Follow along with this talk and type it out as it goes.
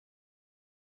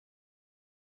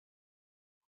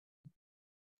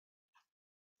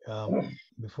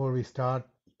Before we start,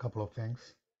 a couple of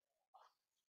things.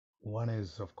 One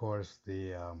is, of course,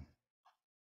 the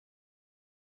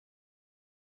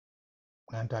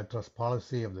antitrust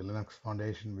policy of the Linux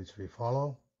Foundation, which we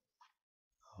follow.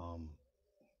 Um,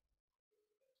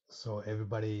 so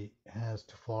everybody has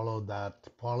to follow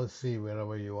that policy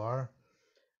wherever you are,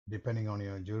 depending on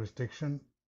your jurisdiction.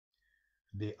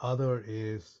 The other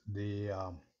is the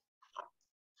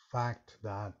fact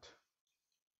that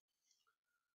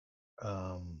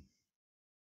um,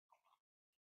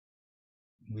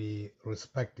 we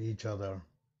respect each other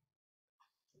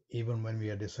even when we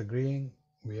are disagreeing.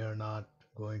 We are not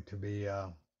going to be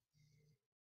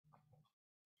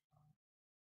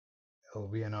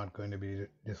we are not going to be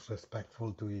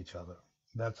disrespectful to each other.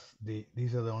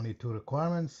 These are the only two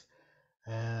requirements.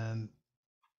 And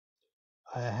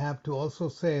I have to also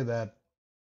say that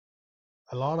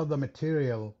a lot of the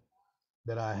material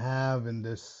that I have in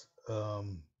this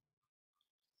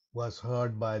was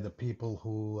heard by the people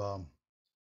who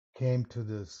came to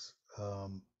this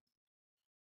um,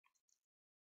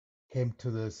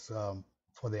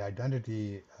 for the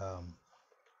identity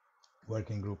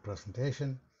working group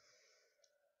presentation.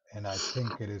 And I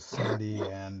think it is Sandy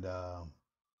and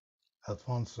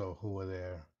Alfonso who were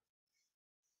there.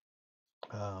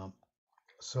 Um,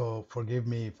 so forgive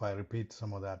me if I repeat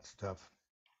some of that stuff,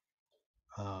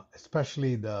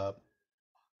 especially the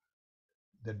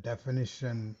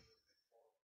definition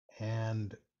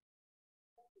and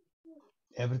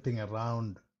everything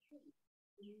around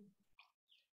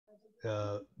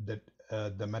the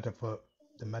the metaphor,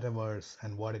 the metaverse,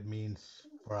 and what it means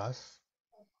for us.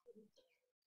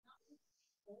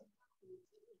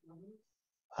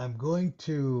 I'm going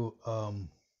to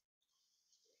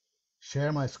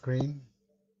share my screen,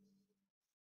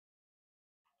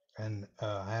 and you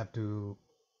have to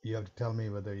tell me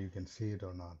whether you can see it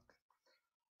or not.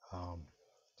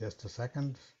 Just a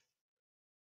second.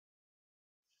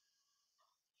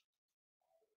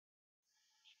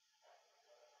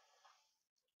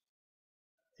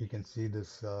 You can see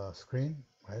this screen,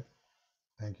 right?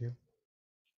 Thank you.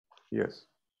 Yes.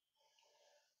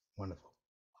 Wonderful.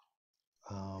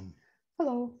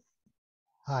 Hello.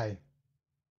 Hi,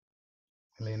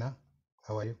 Elena.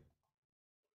 How are you?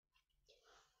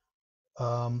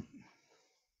 Um,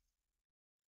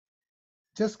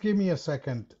 just give me a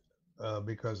second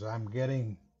because I'm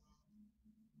getting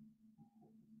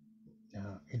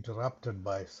interrupted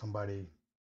by somebody.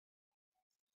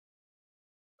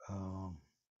 Um,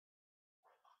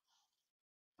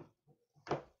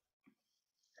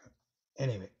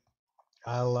 anyway,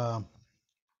 I'll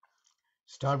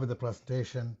start with the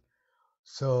presentation.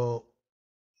 So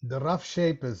the rough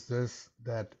shape is this,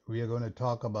 that we are going to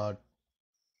talk about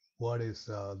what is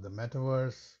the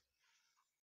metaverse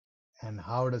and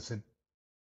how does it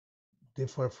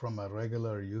differ from a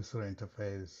regular user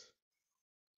interface,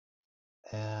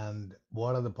 and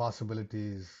what are the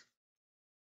possibilities,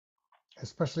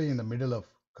 especially in the middle of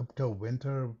crypto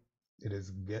winter. It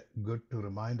is good to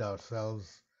remind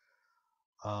ourselves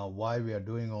why we are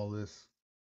doing all this,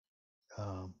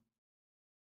 um,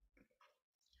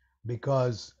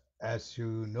 because as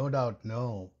you no doubt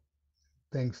know,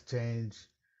 things change,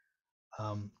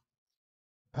 um,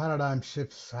 paradigm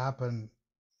shifts happen,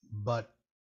 but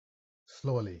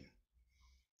slowly.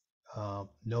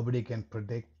 Nobody can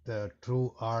predict the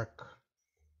true arc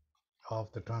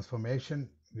of the transformation.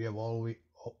 We have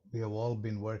all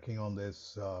been working on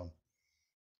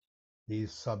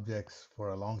these subjects for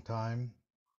a long time,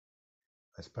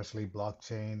 especially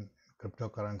blockchain,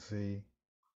 cryptocurrency,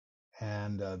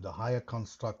 and the higher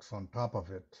constructs on top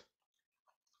of it,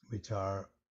 which are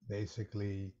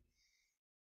basically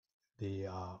the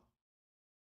uh,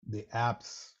 the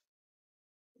apps,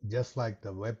 just like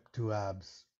the Web 2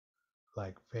 apps,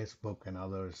 like Facebook and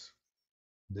others.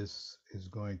 This is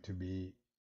going to be,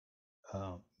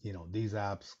 these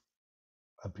apps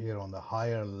appear on the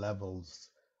higher levels,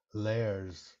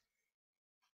 layers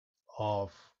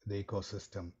of the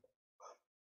ecosystem.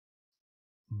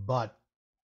 But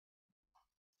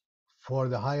for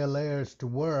the higher layers to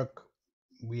work,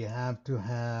 we have to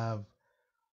have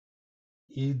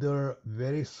either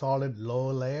very solid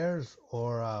lower layers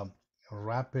or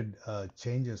rapid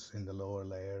changes in the lower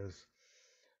layers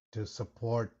to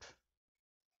support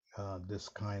this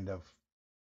kind of,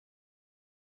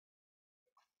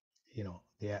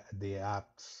 the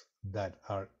apps that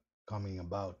are coming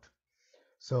about.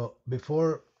 So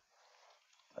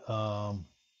um,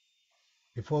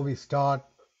 before we start,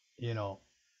 you know,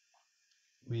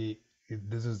 we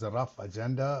this is the rough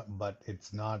agenda, but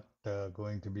it's not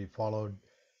going to be followed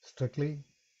strictly.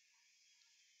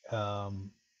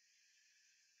 Um,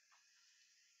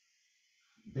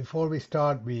 before we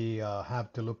start, we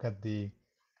have to look at the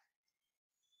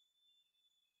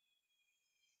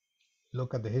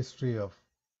history of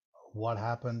what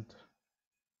happened.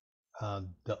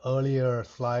 The earlier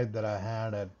slide that I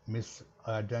had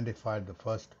misidentified the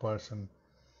first person.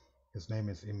 His name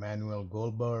is Emmanuel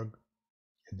Goldberg.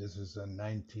 This is in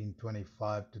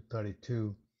 1925 to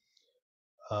 32.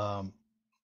 Um,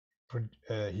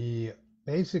 he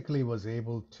basically was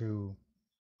able to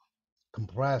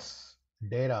compress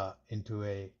data into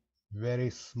a very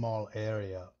small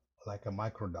area, like a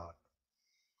microdot,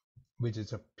 which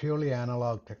is a purely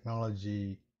analog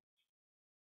technology,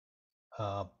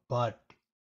 but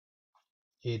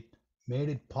it made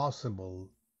it possible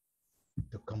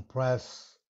to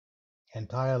compress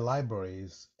entire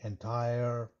libraries,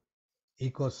 entire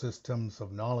ecosystems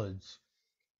of knowledge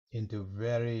into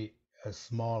very a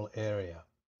small area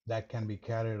that can be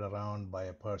carried around by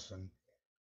a person,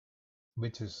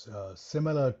 which is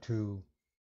similar to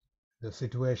the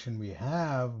situation we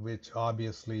have, which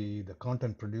obviously the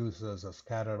content producers are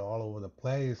scattered all over the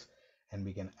place and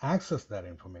we can access that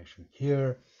information.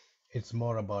 Here, it's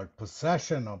more about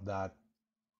possession of that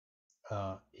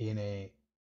in a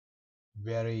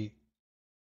very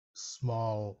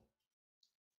small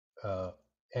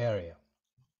area,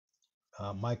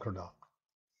 microdot.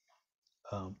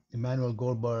 Emmanuel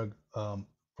Goldberg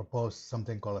proposed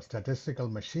something called a statistical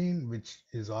machine, which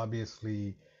is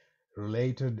obviously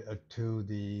related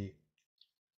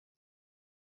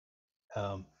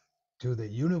um, to the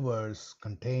universe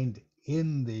contained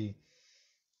in these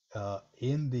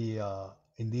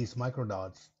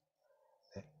microdots.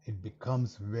 It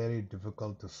becomes very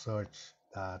difficult to search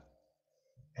that,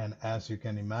 and as you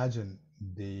can imagine,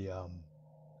 the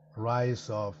rise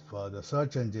of the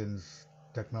search engines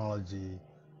technology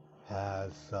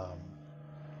has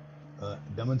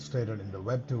demonstrated in the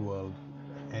Web 2 world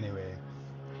anyway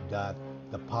that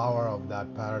the power of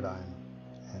that paradigm,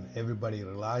 and everybody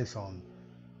relies on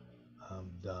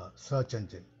the search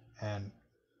engine. And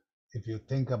if you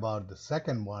think about the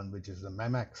second one, which is the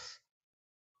Memex,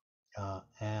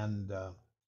 and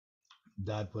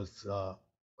that was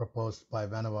proposed by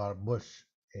Vannevar Bush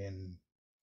in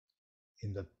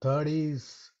the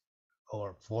 30s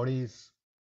or 40s.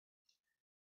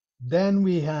 Then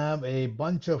we have a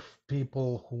bunch of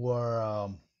people who are,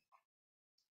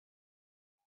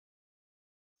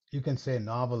 you can say,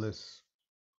 novelists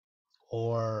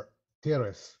or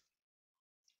theorists.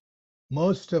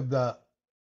 Most of the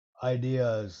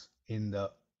ideas in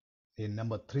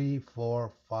number 3,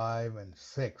 4, 5, and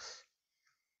 6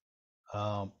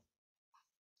 um,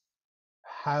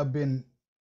 have been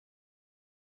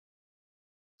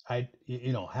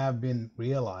have been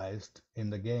realized in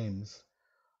the games,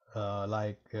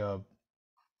 like the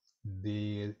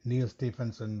Neil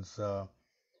Stephenson's uh,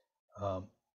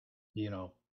 you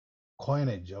know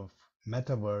coinage of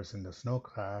metaverse in the snow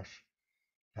crash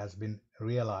has been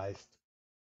realized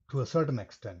to a certain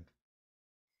extent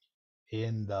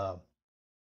in the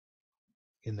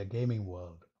gaming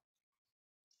world.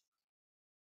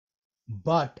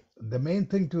 But the main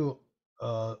thing to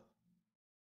uh,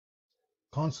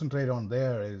 concentrate on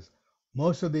there is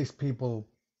most of these people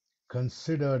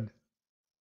considered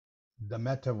the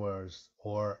metaverse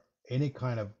or any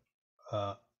kind of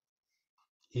uh,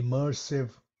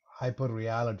 immersive hyper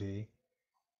reality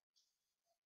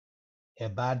a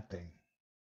bad thing,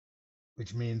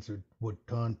 which means it would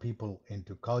turn people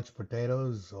into couch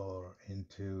potatoes or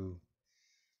into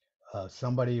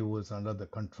somebody who was under the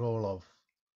control of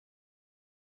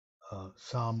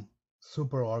some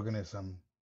super organism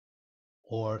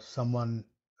or someone,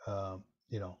 uh,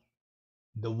 you know,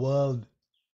 the world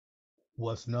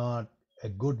was not a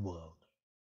good world.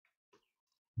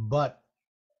 But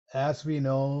as we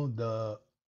know, the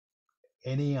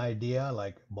any idea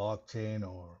like blockchain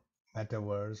or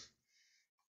metaverse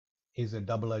is a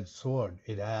double-edged sword.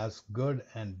 It has good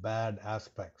and bad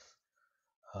aspects.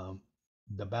 Um,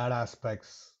 the bad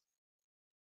aspects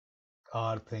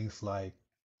are things like,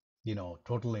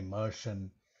 total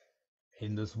immersion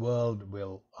in this world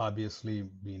will obviously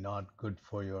be not good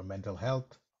for your mental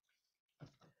health,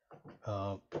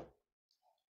 uh,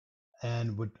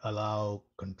 and would allow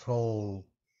control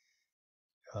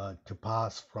to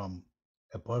pass from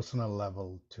a personal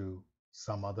level to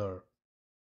some other,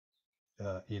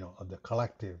 of the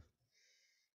collective.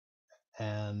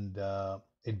 And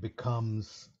it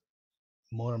becomes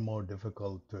more and more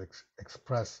difficult to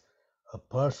express a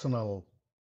personal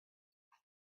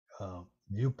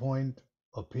viewpoint,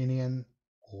 opinion,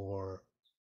 or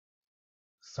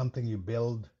something you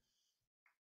build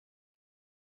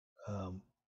um,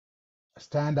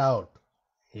 stand out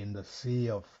in the sea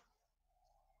of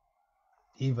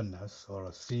evenness or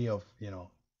a sea of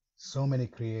so many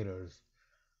creators.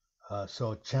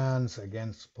 So chance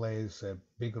against plays a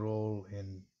big role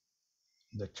in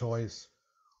the choice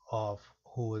of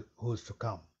who's to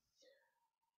come.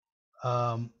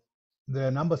 Um,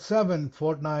 the number seven,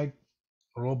 Fortnite,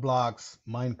 Roblox,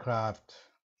 Minecraft,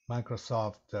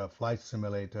 Microsoft Flight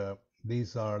Simulator.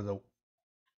 These are the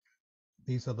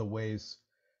ways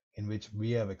in which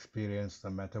we have experienced the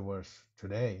metaverse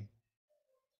today.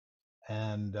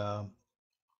 And the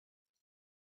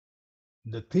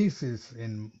thesis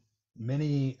in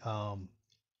many of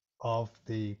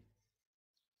the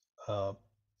uh,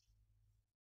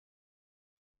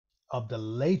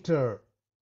 later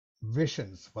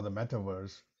visions for the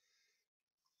metaverse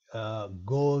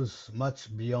goes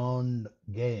much beyond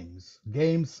games.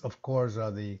 Games, of course,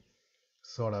 are the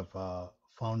sort of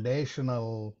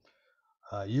foundational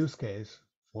use case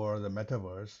for the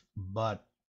metaverse, but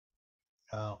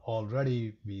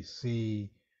already we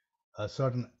see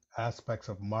certain aspects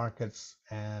of markets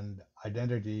and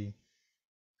identity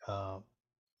uh,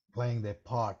 playing their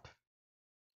part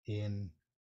in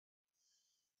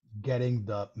getting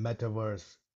the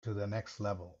metaverse to the next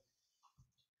level.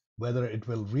 Whether it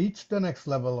will reach the next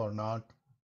level or not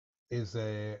is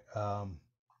a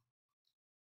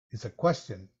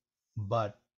question,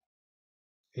 but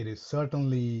it is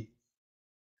certainly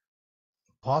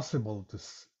possible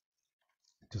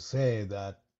to say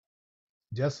that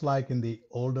just like in the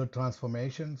older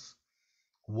transformations,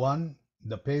 one,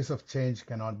 the pace of change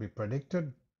cannot be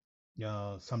predicted.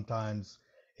 Sometimes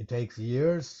it takes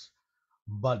years,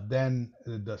 but then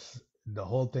the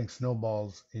whole thing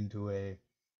snowballs into a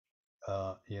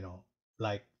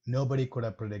like nobody could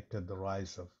have predicted the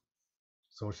rise of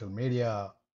social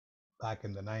media back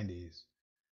in the 90s.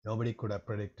 Nobody could have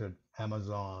predicted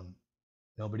Amazon.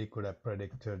 Nobody could have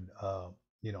predicted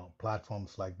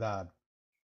platforms like that.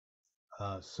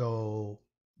 So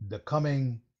the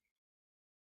coming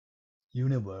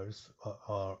universe,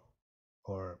 or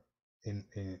in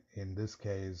this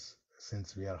case,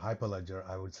 since we are Hyperledger,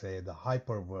 I would say the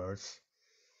hyperverse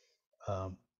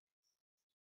um,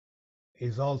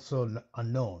 is also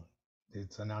unknown.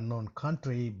 It's an unknown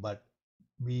country, but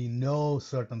we know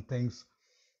certain things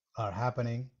are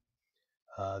happening.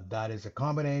 That is a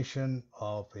combination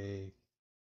of a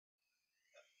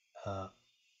uh,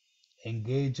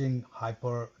 engaging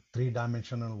hyper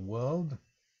three-dimensional world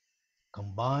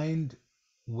combined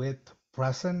with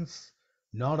presence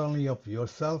not only of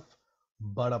yourself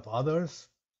but of others,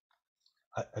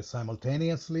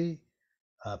 simultaneously,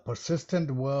 a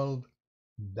persistent world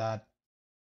that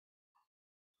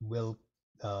will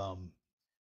um,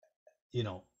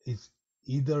 is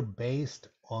either based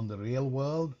on the real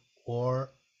world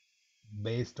or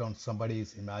based on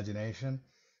somebody's imagination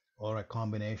or a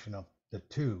combination of the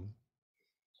two.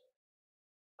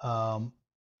 Um,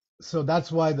 so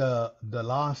that's why the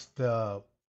last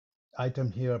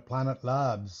item here, Planet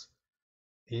Labs,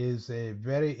 is a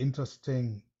very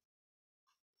interesting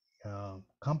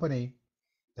company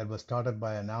that was started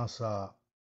by a NASA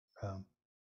um,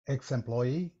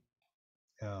 ex-employee.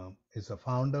 Is a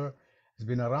founder. It's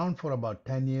been around for about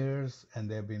 10 years, and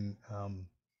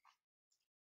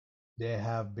they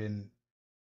have been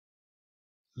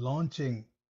launching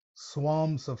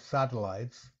swarms of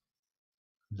satellites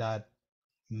that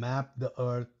map the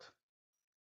Earth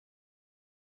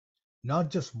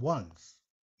not just once.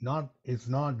 Not It's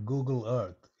not Google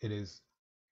Earth. It is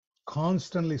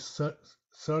constantly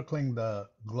circling the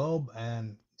globe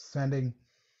and sending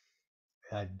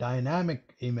a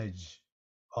dynamic image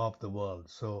of the world,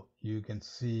 so you can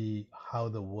see how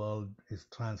the world is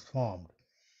transformed.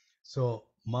 So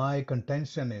my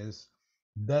contention is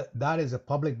that that is a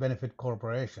public benefit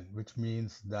corporation, which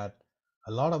means that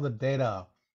a lot of the data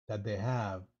that they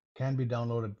have can be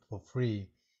downloaded for free,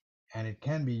 and it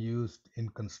can be used in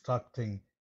constructing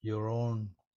your own,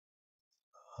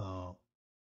 uh,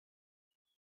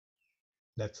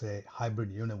 let's say,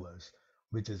 hybrid universe,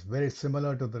 which is very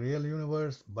similar to the real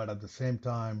universe, but at the same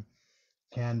time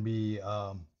can be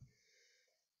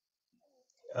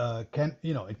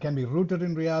it can be rooted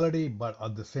in reality, but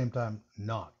at the same time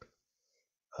not.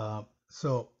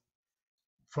 So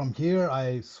from here,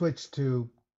 I switch to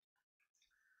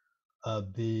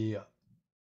the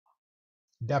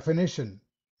definition,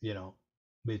 you know,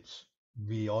 which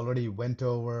we already went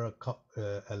over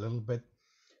a little bit.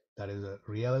 That is a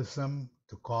realism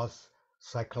to cause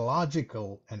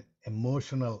psychological and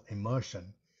emotional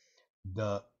immersion.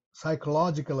 The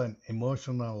psychological and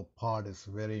emotional part is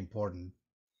very important.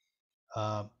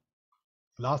 Uh,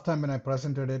 Last time when I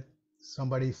presented it,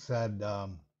 somebody said,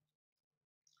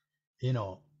 you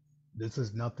know, this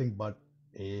is nothing but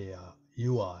a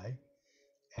UI,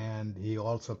 and he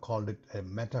also called it a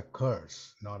meta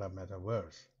curse, not a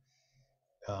metaverse.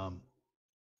 Um,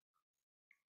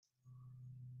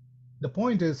 the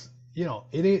point is,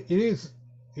 it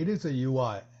is a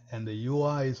UI, and the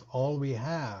UI is all we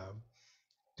have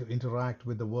to interact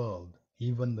with the world,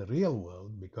 even the real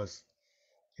world, because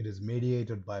it is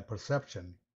mediated by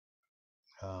perception.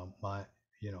 My,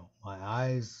 my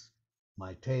eyes,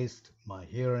 my taste, my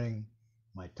hearing,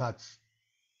 my touch,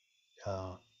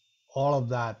 uh, all of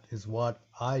that is what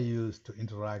I use to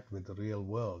interact with the real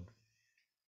world.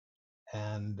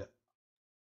 And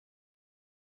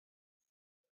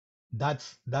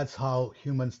that's how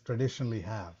humans traditionally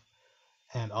have.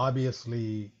 And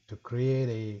obviously, to create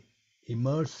a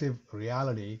immersive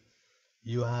reality,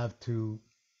 you have to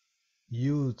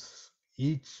use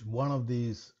each one of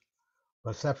these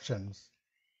perceptions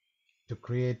to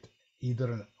create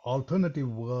either an alternative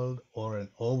world or an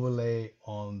overlay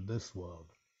on this world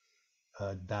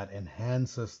that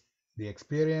enhances the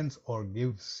experience or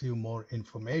gives you more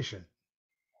information.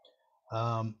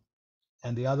 Um,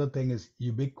 and the other thing is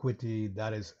ubiquity,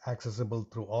 that is accessible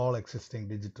through all existing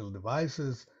digital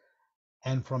devices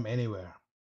and from anywhere.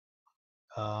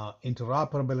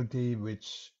 Interoperability,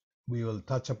 which we will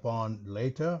touch upon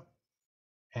later,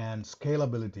 and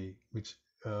scalability, which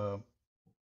uh,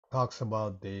 talks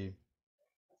about the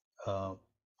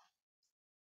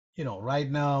right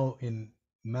now in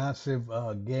massive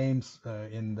games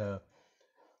in the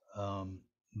um,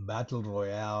 battle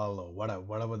royale or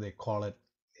whatever they call it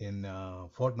in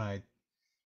Fortnite,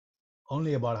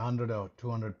 only about 100 or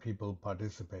 200 people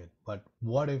participate. But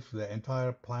what if the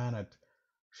entire planet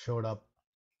showed up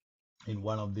in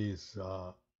one of these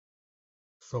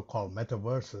so-called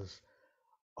metaverses?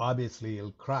 Obviously,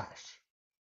 it'll crash.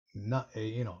 Not,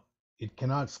 it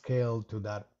cannot scale to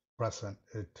that present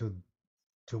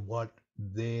to what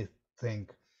they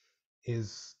think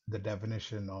is the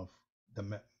definition of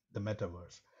the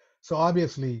metaverse. So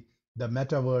obviously, the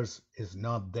metaverse is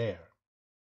not there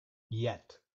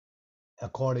yet,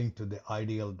 according to the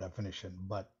ideal definition,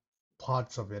 but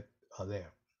parts of it are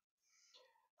there.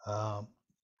 Um,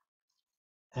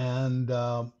 and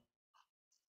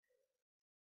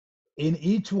in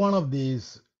each one of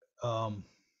these um,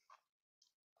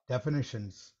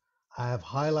 definitions, I have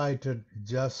highlighted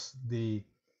just the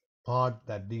part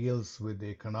that deals with the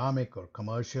economic or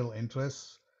commercial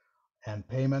interests and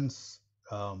payments,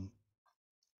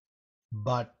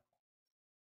 but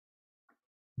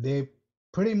they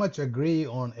pretty much agree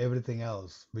on everything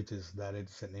else, which is that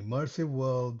it's an immersive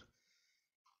world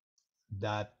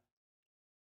that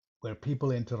where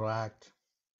people interact,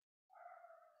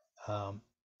 um,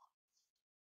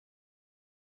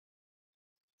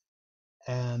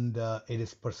 and it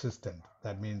is persistent.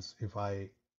 That means if I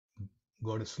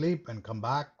go to sleep and come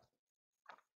back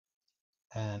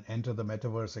and enter the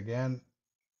metaverse again,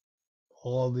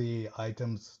 all the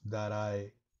items that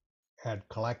I had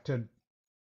collected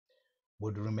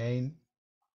would remain.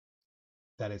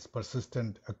 That is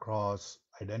persistent across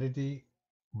identity,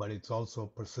 but it's also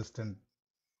persistent.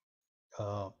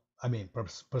 Uh,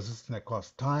 persistent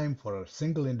across time for a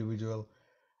single individual,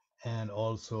 and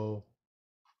also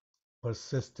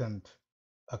persistent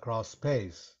across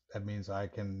space. That means I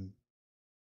can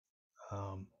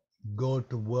um, go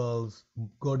to worlds,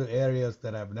 go to areas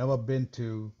that I've never been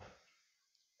to,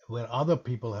 where other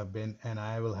people have been, and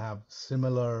I will have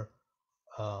similar,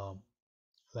 uh,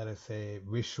 let us say,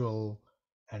 visual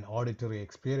and auditory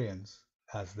experience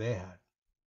as they had.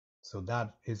 So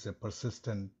that is a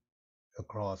persistent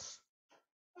across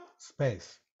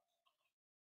space.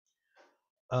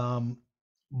 Um,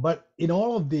 but in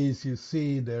all of these, you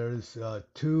see there's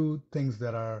two things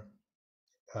that are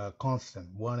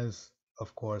constant. One is,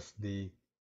 of course, the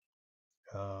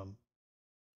um,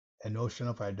 a notion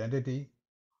of identity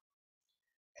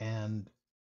and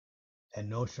a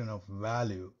notion of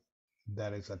value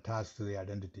that is attached to the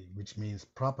identity, which means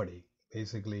property,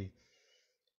 basically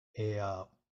a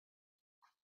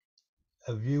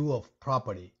a view of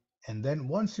property. And then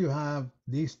once you have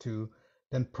these two,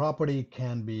 then property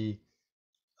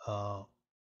uh,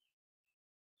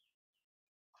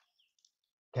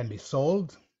 can be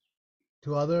sold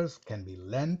to others, can be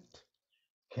lent,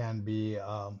 can be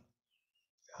um,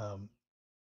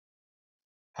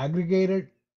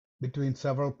 aggregated between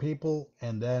several people,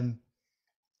 and then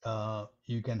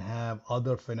you can have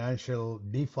other financial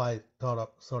DeFi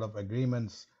sort of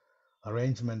agreements,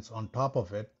 arrangements on top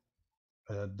of it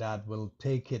that will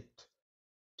take it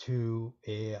to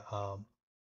a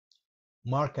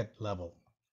market level.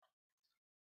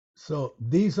 So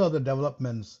these are the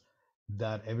developments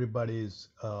that everybody's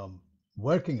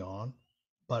working on.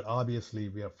 but obviously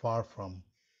we are far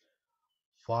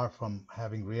from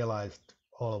having realized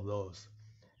all of those.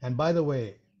 And by the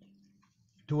way,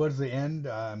 towards the end,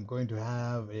 I'm going to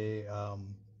have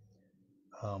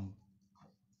um,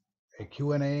 a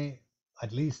Q&A,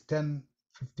 at least 10,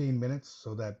 15 minutes,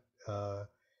 so that uh,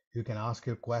 you can ask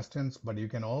your questions, but you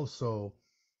can also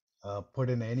put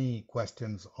in any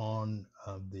questions on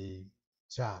the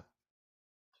chat.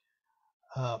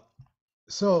 Uh,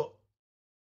 so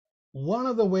one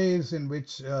of the ways in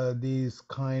which these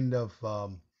kind of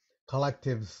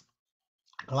collectives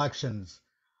collections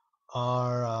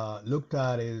are looked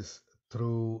at is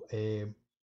through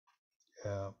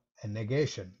uh, a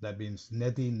negation. That means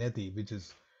neti neti, which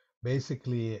is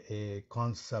basically a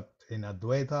concept in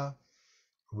Advaita,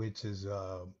 which is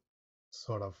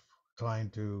sort of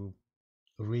trying to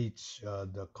reach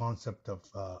the concept of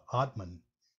Atman,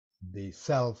 the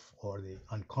self, or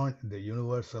the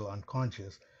universal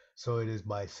unconscious. So it is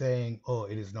by saying, oh,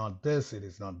 it is not this, it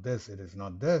is not this, it is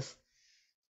not this.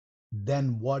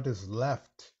 Then what is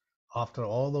left after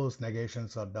all those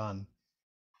negations are done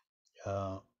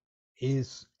uh,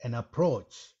 is an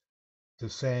approach to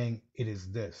saying it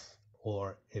is this,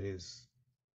 or it is,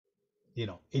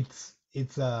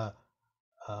 it's a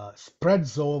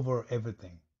spreads over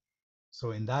everything.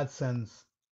 So in that sense,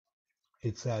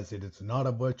 it says it is not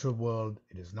a virtual world,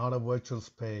 it is not a virtual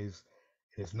space,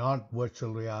 it is not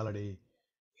virtual reality,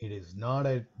 it is not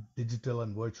a digital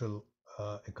and virtual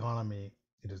economy,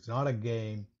 it is not a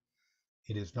game,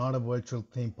 it is not a virtual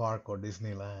theme park or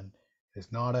Disneyland, it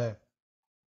is not a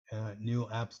new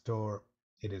app store,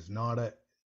 it is not a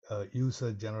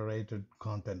user generated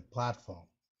content platform.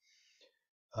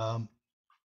 Um,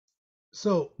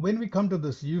 so when we come to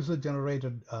this user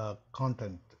generated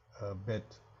content bit,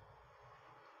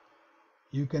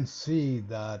 you can see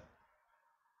that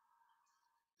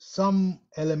some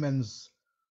elements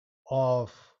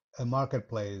of a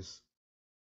marketplace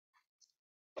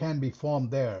can be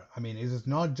formed there. I mean, it is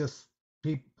not just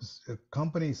people,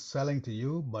 companies selling to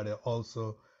you, but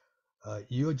also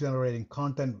you're generating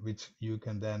content which you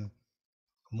can then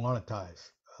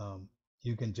monetize.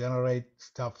 You can generate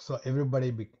stuff so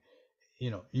everybody,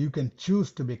 you can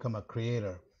choose to become a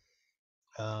creator.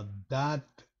 That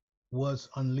was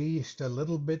unleashed a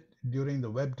little bit during the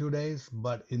Web 2 days,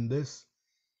 but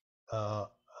uh,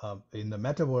 in the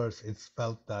metaverse, it's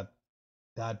felt that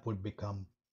that would become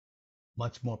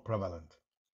much more prevalent.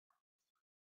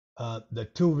 The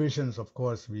two visions, of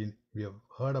course, we have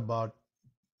heard about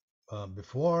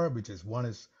before, which is one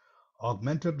is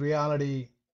augmented reality,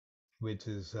 which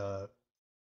is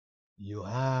you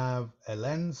have a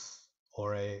lens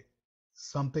or a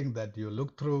something that you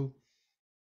look through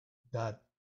that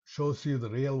shows you the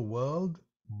real world,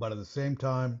 but at the same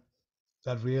time,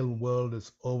 that real world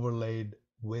is overlaid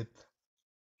with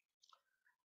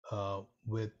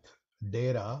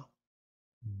data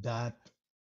that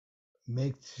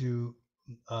makes you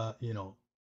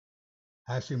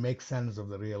actually make sense of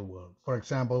the real world. For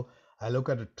example, I look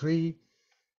at a tree,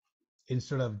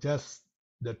 instead of just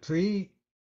the tree,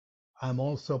 I'm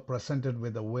also presented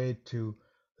with a way to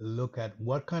look at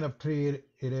what kind of tree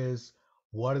it is,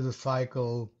 what is the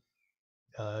cycle,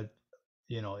 uh,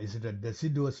 is it a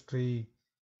deciduous tree,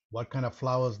 what kind of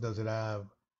flowers does it have,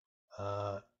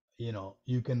 uh,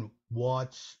 you can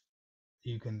watch,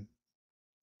 you can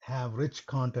have rich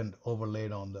content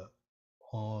overlaid on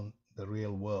the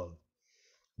real world.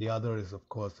 The other is, of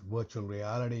course, virtual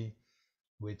reality,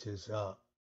 which is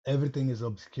everything is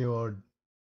obscured.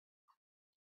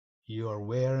 You are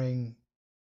wearing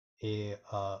a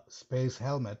space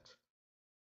helmet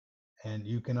and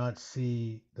you cannot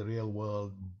see the real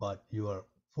world, but you are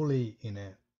fully in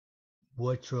a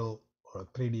virtual or a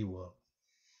 3D world.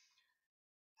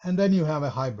 And then you have a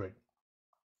hybrid.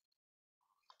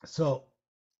 So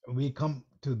we come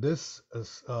to this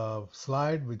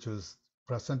slide, which was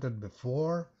presented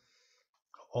before,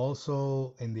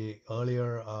 also in the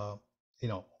earlier,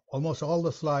 almost all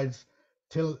the slides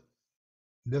till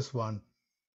this one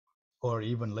or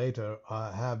even later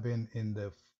have been in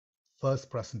the first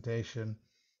presentation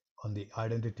on the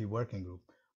identity working group.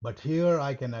 But here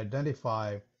I can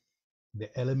identify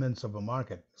the elements of a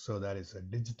market. So that is a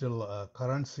digital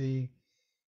currency,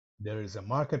 there is a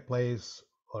marketplace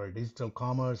or a digital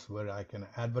commerce where I can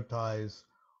advertise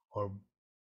or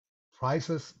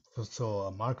prices. So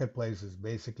a marketplace is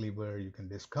basically where you can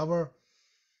discover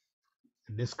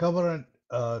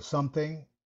something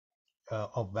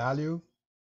of value,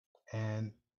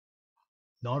 and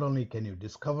not only can you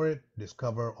discover it,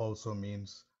 discover also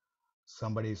means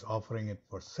somebody is offering it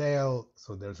for sale,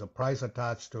 so there's a price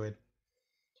attached to it.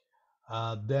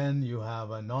 Then you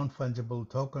have a non-fungible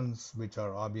tokens, which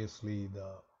are obviously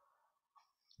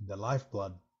the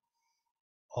lifeblood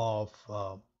of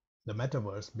the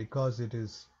metaverse, because it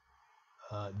is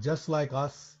just like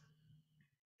us.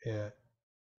 Uh,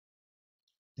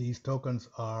 these tokens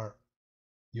are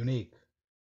unique,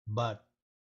 but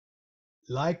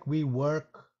like we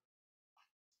work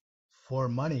for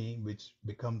money, which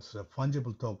becomes a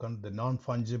fungible token, the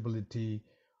non-fungibility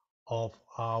of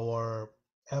our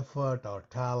effort or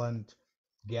talent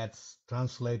gets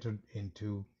translated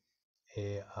into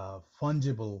a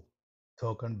fungible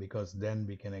token, because then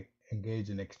we can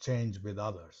engage in exchange with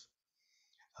others.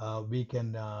 We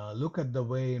can look at the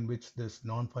way in which this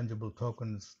non-fungible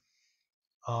tokens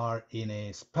are in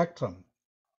a spectrum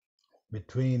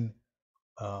between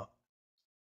uh,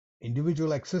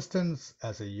 individual existence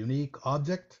as a unique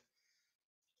object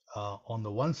on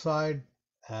the one side,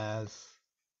 as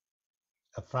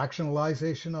a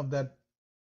fractionalization of that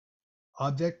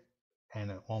object,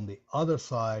 and on the other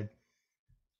side,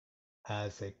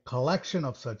 as a collection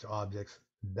of such objects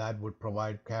that would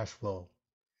provide cash flow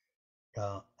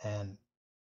and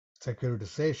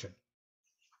securitization.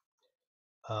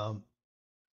 Um,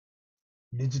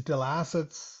 Digital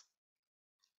assets,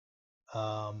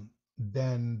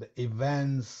 then the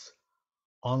events,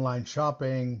 online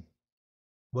shopping,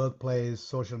 workplace,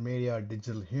 social media,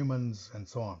 digital humans, and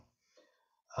so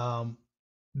on.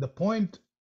 The point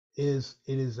is,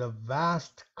 it is a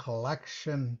vast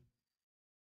collection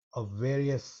of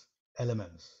various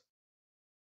elements.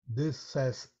 This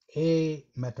says a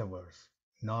metaverse,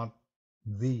 not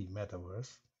the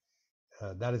metaverse.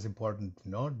 That is important to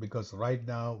note, because right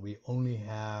now we only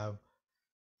have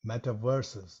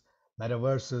metaverses,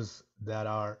 metaverses that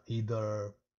are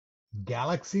either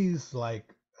galaxies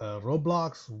like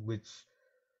Roblox, which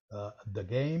the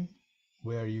game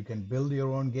where you can build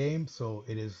your own game. So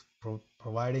it is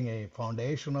providing a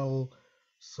foundational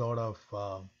sort of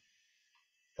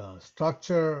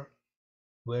structure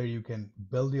where you can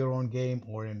build your own game,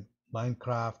 or in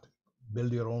Minecraft,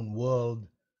 build your own world,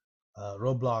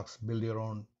 Roblox, build your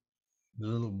own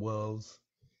little worlds,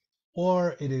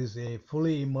 or it is a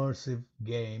fully immersive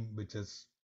game, which is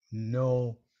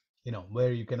no,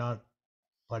 where you cannot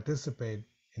participate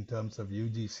in terms of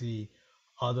UGC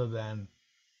other than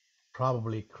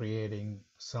probably creating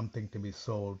something to be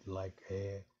sold, like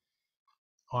a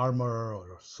armor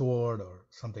or a sword or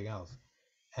something else.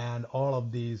 And all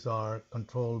of these are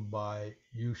controlled by,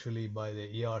 usually by the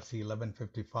ERC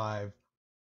 1155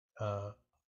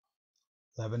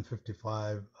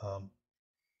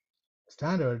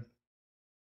 standard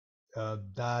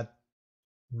that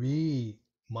we,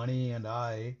 Money and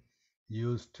I,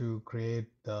 used to create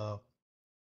the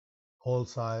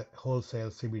wholesale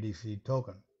CBDC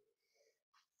token.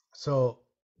 So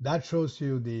that shows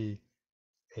you the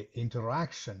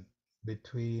interaction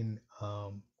between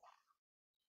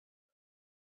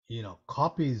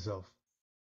copies of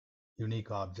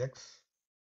unique objects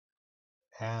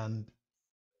and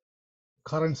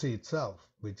currency itself,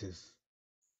 which has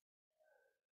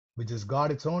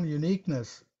got its own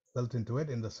uniqueness built into it,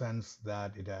 in the sense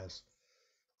that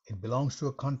it belongs to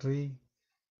a country.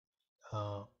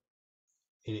 Uh,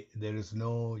 there is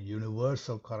no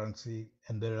universal currency,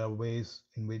 and there are ways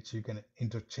in which you can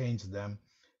interchange them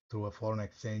through a foreign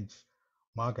exchange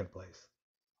marketplace.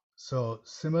 So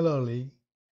similarly,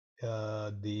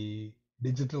 the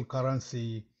digital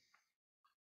currency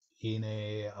in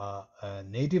a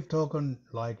native token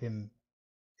like in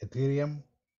Ethereum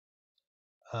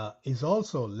is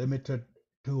also limited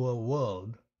to a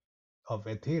world of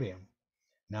Ethereum.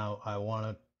 Now I want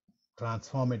to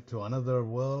transform it to another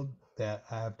world, that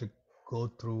I have to go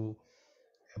through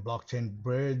a blockchain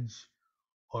bridge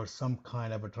or some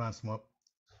kind of a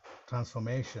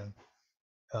transformation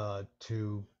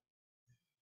to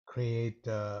create,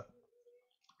 to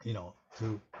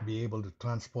be able to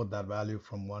transport that value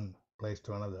from one place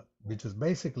to another, which is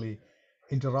basically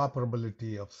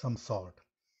interoperability of some sort.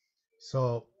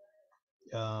 So,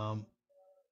 um,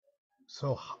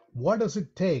 what does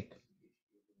it take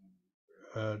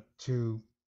to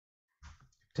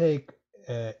take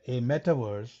a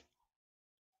metaverse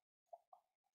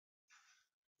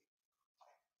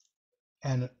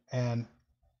and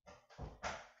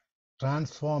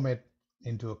transform it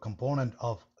into a component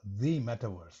of the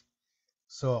metaverse?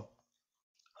 So,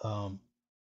 um,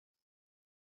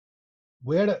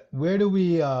 where do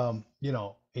we, in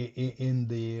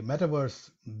the metaverse,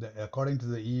 according to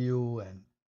the EU and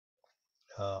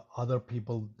other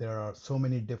people, there are so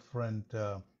many different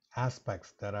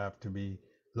aspects that have to be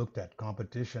looked at: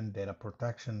 competition, data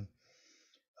protection,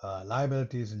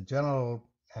 liabilities in general,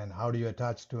 And how do you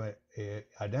attach to a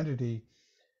identity?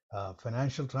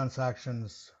 Financial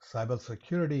transactions,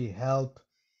 cybersecurity, health,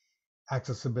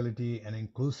 accessibility, and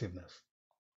inclusiveness.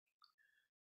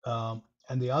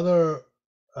 And the other,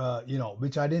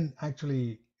 which I didn't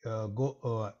actually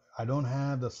I don't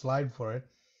have the slide for it,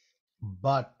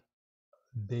 but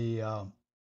the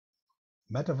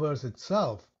metaverse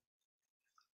itself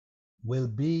will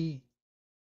be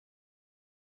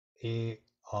a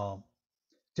um,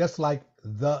 just like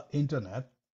the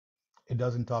internet. It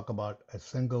doesn't talk about a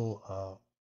single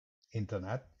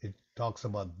internet. It talks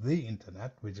about the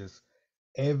internet, which is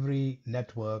every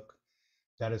network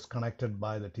that is connected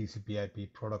by the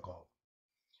TCP/IP protocol.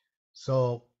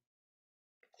 So,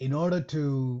 in order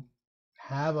to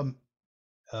have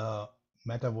a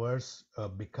metaverse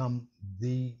become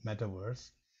the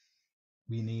metaverse,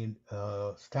 we need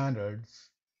standards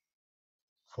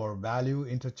for value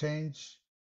interchange,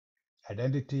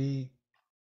 identity,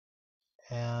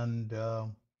 and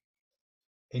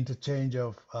interchange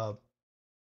of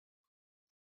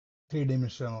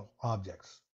three-dimensional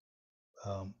objects.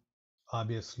 Um,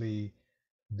 Obviously,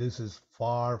 this is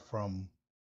far from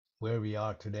where we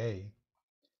are today.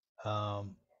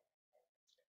 Um,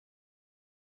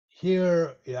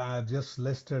 Here, yeah, I've just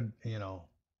listed,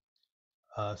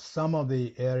 some of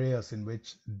the areas in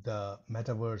which the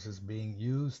metaverse is being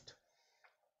used,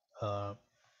 uh,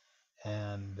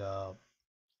 and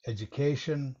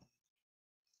education,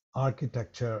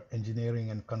 architecture, engineering,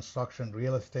 and construction,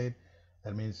 real estate.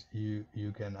 That means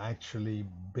you can actually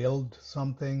build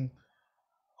something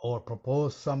or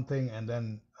propose something and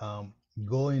then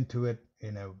go into it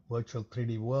in a virtual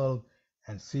 3D world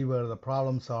and see where the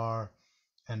problems are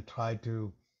and try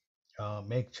to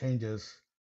make changes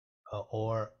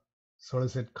or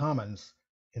solicit comments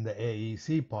in the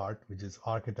AEC part, which is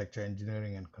architecture,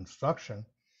 engineering, and construction.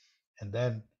 And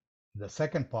then the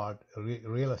second part,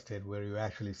 real estate, where you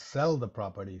actually sell the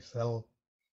property, sell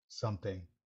something,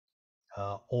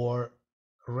 or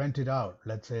rent it out.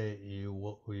 Let's say you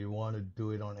want to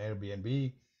do it on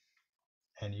Airbnb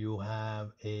and you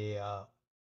have a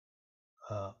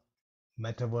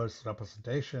metaverse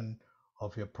representation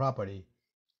of your property,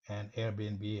 and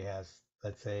Airbnb has,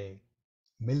 let's say,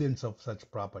 millions of such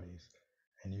properties,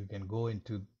 and you can go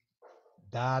into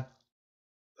that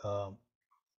uh,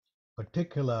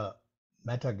 particular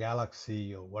meta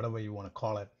galaxy or whatever you want to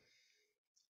call it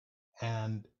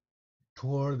and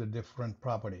tour the different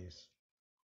properties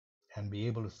and be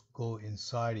able to go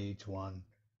inside each one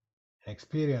and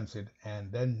experience it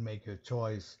and then make your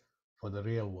choice for the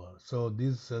real world. So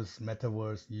this is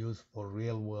metaverse used for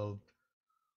real world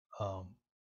um,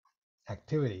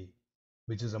 activity,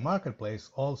 which is a marketplace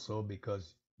also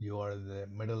because you are in the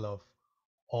middle of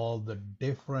all the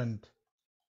different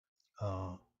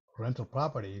uh, rental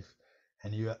properties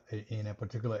and you in a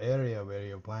particular area where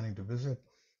you're planning to visit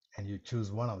and you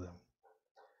choose one of them.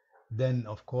 Then,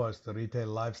 of course, the retail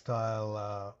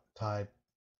lifestyle type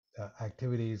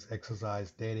activities,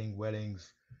 exercise, dating,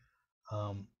 weddings,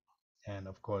 um, and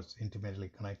of course, intimately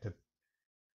connected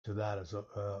to that is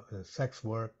sex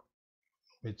work,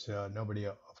 which nobody,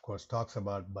 of course, talks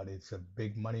about, but it's a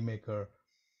big moneymaker.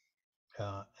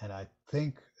 And I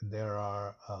think there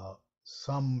are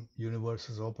some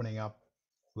universes opening up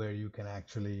where you can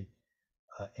actually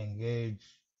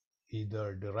engage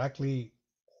either directly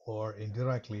or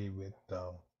indirectly with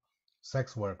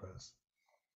sex workers,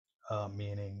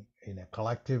 meaning in a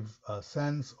collective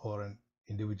sense or an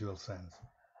individual sense.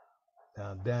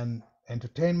 Then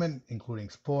entertainment, including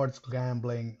sports,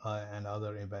 gambling, and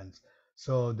other events.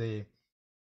 So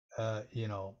uh, you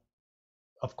know,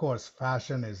 of course,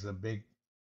 fashion is a big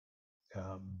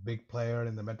player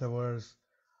in the metaverse,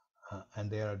 and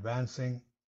they are advancing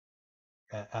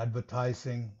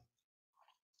advertising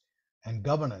and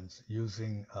governance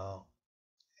using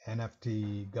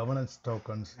NFT governance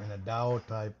tokens in a DAO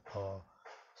type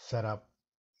setup.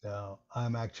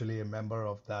 I'm actually a member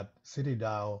of that city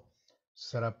DAO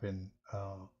set up in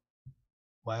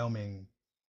Wyoming,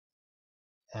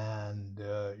 and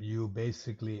you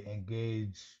basically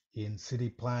engage in city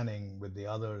planning with the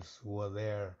others who are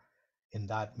there in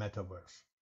that metaverse.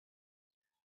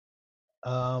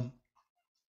 Um,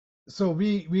 so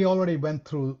we already went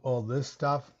through all this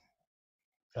stuff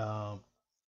uh,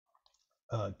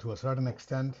 to a certain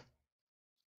extent.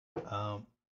 Um,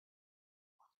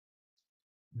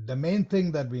 the main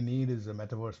thing that we need is a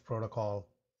metaverse protocol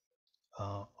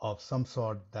of some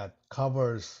sort that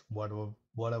covers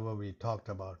whatever we talked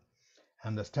about,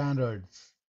 and the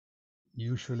standards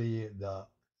usually the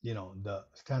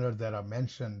standards that are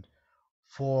mentioned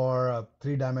for a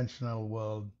three-dimensional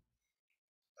world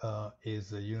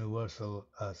is a universal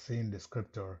scene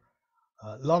descriptor.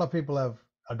 A lot of people have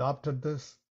adopted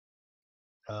this.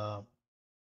 Uh,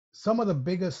 some of the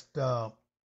biggest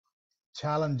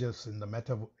challenges in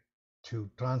the to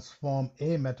transform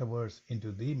a metaverse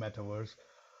into the metaverse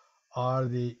are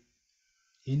the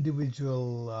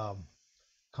individual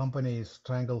companies'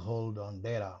 stranglehold on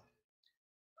data.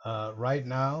 Right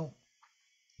now,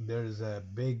 there is a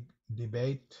big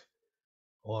debate,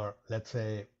 or let's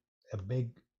say a big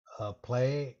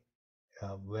play,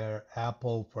 where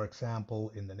Apple, for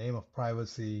example, in the name of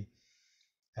privacy,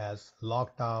 has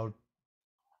locked out,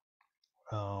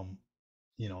 um,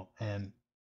 and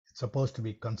it's supposed to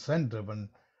be consent driven.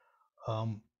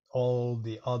 Um, all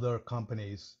the other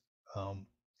companies, um,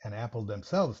 and Apple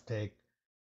themselves take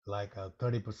like a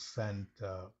 30%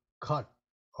 cut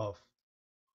of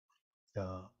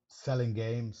selling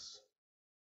games.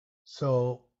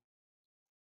 So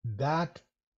that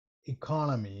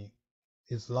economy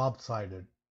is lopsided.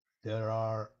 There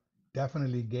are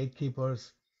definitely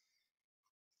gatekeepers,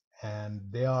 and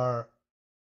they are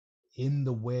in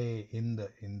the way, in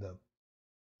the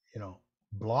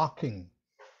blocking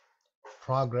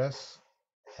progress,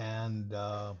 and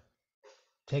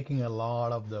taking a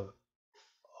lot of the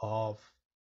of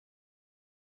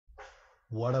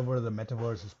whatever the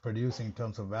metaverse is producing in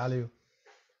terms of value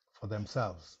for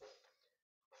themselves.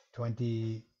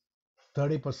 20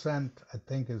 30%, I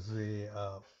think, is the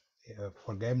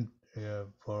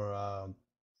for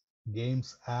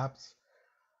games apps,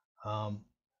 um,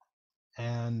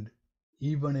 and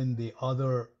even in the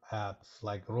other apps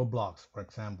like Roblox, for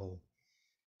example,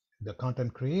 the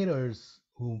content creators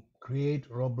who create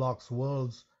Roblox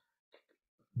worlds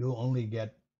do only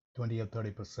get 20 or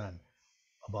 30%.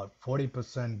 About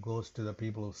 40% goes to the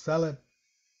people who sell it,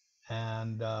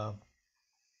 and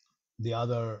the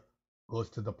other goes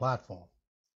to the platform.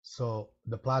 So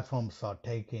the platforms are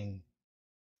taking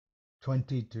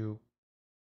 20 to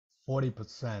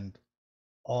 40%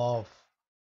 of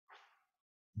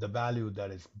the value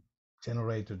that is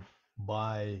generated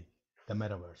by the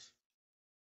metaverse.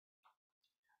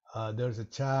 There's a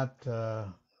chat.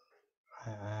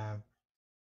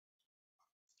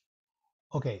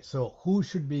 Okay, so who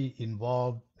should be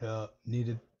involved,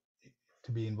 needed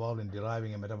to be involved in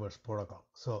deriving a metaverse protocol?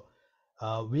 So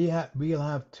we'll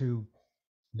have to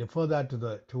defer that to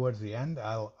the towards the end.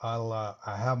 I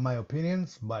have my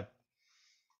opinions, but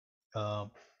uh,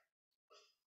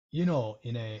 in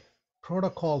a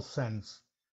protocol sense,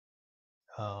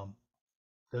 um,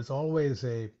 there's always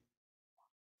a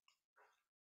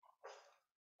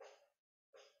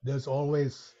there's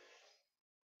always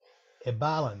a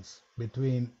balance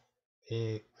between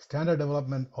a standard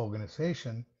development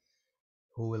organization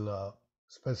who will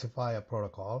specify a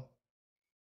protocol,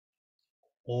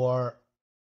 or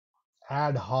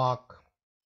ad hoc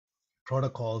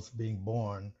protocols being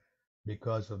born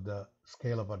because of the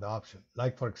scale of adoption.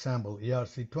 Like, for example,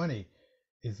 ERC20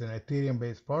 is an Ethereum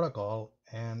based protocol,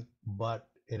 but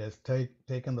it has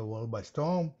taken the world by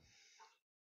storm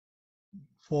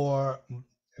for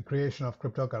the creation of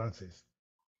cryptocurrencies.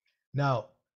 Now,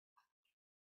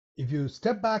 if you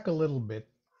step back a little bit,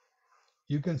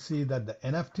 you can see that the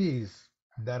NFTs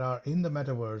that are in the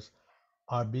metaverse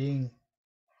are being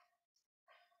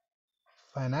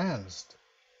financed,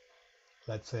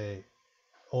 let's say,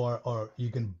 or you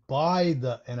can buy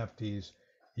the NFTs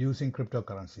using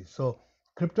cryptocurrency. So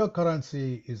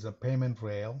cryptocurrency is a payment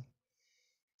rail,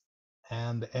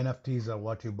 and the NFTs are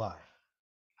what you buy.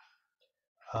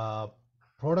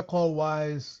 Protocol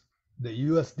wise, the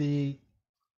USD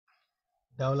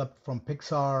developed from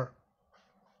Pixar,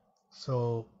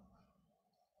 so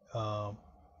uh,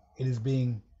 it is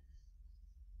being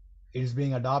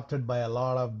adopted by a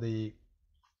lot of the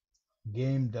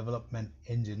game development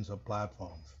engines or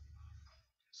platforms.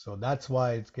 So that's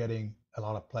why it's getting a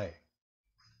lot of play.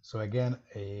 So again,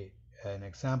 an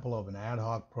example of an ad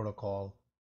hoc protocol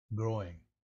growing.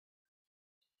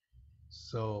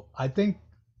 So I think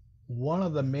one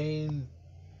of the main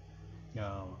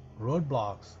uh,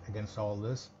 roadblocks against all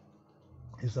this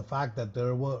is the fact that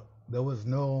there was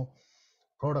no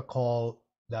protocol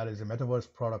that is a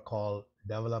metaverse protocol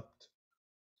developed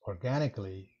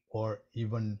organically, or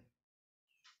even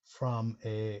from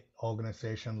a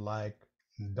organization like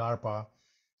DARPA,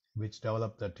 which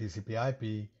developed the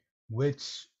TCP/IP,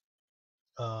 which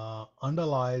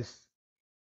underlies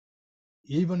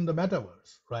even the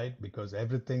metaverse, right? Because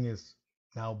everything is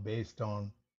now based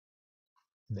on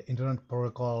the internet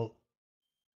protocol,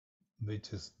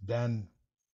 which is then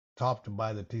topped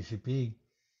by the TCP,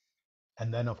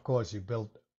 and then of course you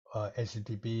build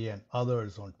HTTP and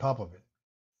others on top of it.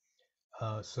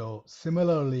 So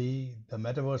similarly, the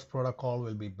Metaverse protocol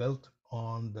will be built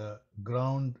on the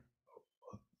ground,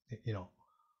 you know,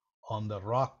 on the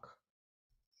rock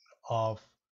of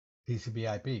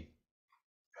TCP/IP.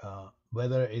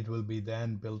 Whether it will be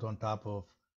then built on top of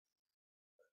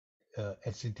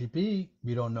HTTP,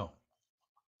 we don't know.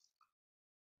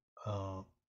 Uh,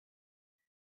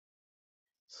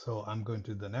 so I'm going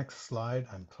to the next slide.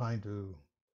 I'm trying to,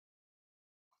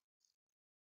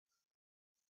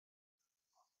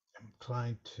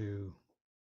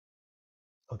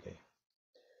 okay.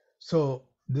 So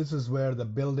this is where the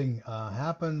building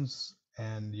happens,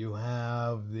 and you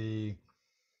have the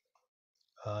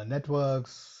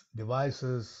networks,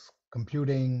 devices,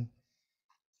 computing,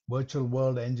 virtual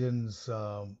world engines,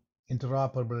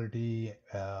 interoperability,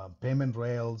 payment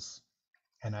rails,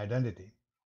 and identity.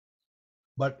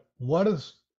 But what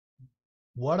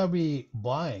are we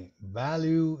buying?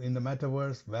 Value in the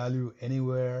metaverse, value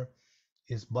anywhere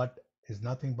is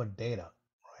nothing but data,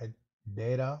 right?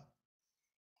 Data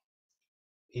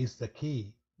is the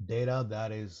key. Data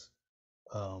that is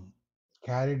um,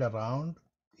 carried around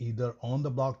either on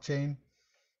the blockchain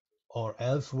or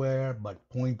elsewhere, but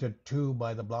pointed to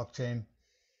by the blockchain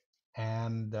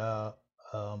and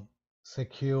um,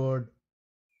 secured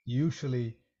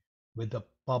usually with a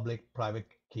public private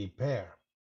key pair.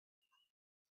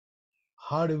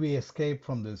 How do we escape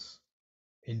from this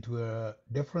into a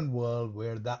different world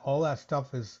where that all that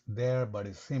stuff is there but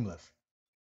is seamless?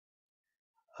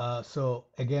 So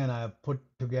again, I have put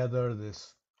together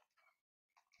this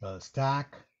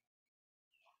stack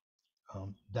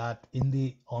that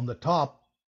on the top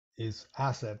is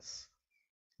assets,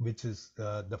 which is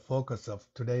the focus of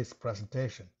today's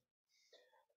presentation.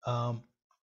 Um,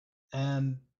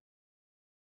 and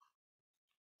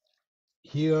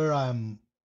here I'm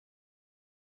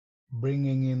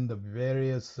bringing in the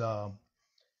various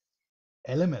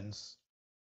elements,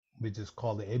 which is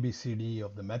called the ABCD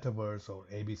of the metaverse or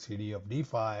ABCD of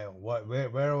DeFi, or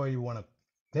wherever you want to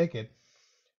take it.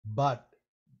 But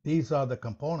these are the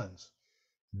components: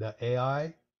 the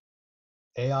AI,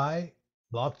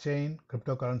 blockchain,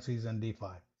 cryptocurrencies, and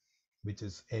DeFi, which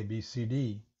is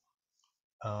ABCD.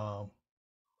 Uh,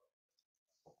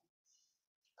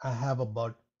 I have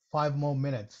about 5 more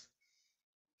minutes,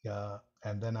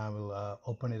 and then I will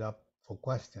open it up for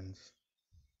questions.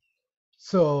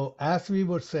 So, as we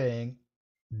were saying,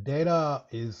 data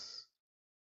is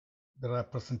the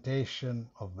representation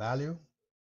of value.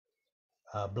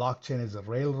 Blockchain is a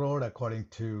railroad, according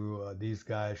to these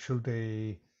guys.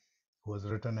 Schulte, who has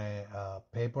written a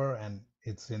paper, and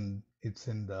it's in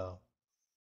the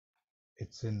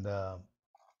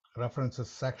references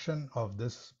section of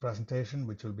this presentation,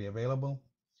 which will be available.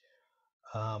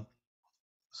 Um,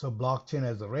 so blockchain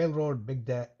as a railroad, big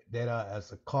data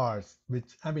as a cars,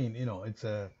 which I mean, it's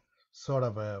a sort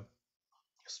of a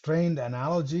strained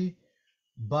analogy,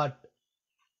 but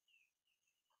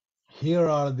here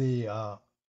are the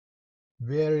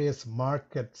various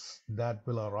markets that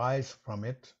will arise from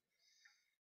it.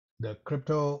 The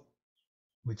crypto,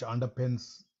 which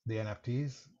underpins the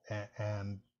NFTs,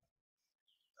 and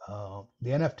the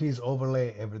NFTs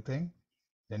overlay everything.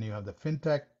 Then you have the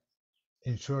fintech,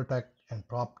 insurtech, and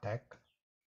proptech,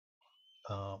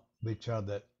 which are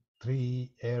the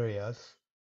three areas.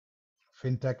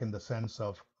 Fintech in the sense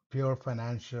of pure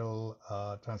financial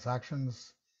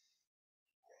transactions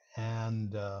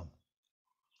and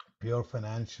pure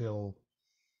financial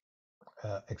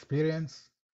experience.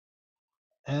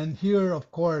 And here,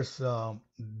 of course, the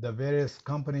various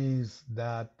companies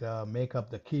that make up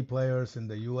the key players in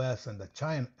the U.S.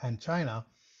 and China.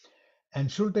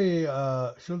 And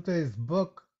Schulte's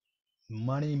book,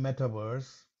 Money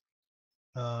Metaverse,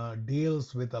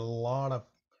 deals with a lot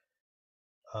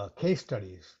of case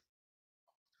studies,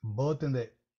 both in the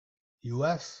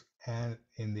US and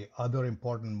in the other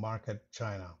important market,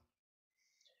 China,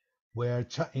 where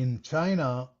in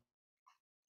China,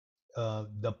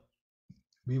 the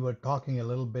we were talking a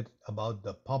little bit about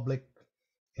the public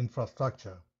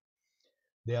infrastructure.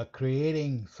 They are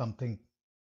creating something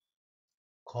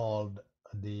called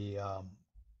the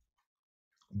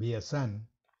BSN,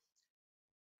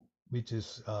 which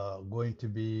is going to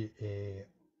be a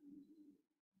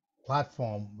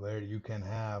platform where you can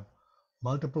have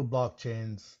multiple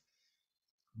blockchains,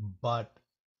 but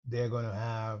they're going to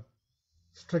have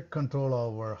strict control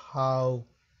over how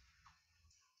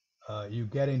you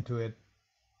get into it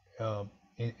uh,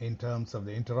 in terms of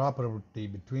the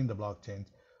interoperability between the blockchains.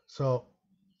 So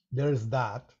there's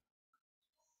that.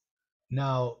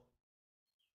 Now,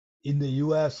 in the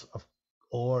US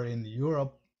or in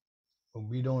Europe,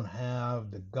 we don't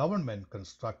have the government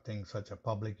constructing such a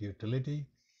public utility.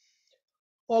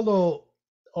 Although,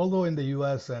 although in the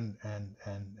U.S. and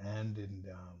in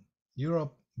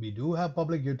Europe, we do have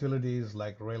public utilities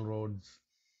like railroads,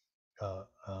 uh,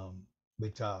 um,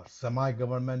 which are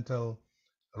semi-governmental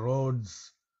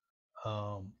roads,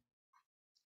 um,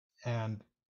 and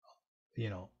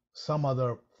some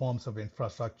other forms of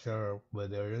infrastructure where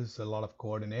there is a lot of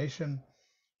coordination,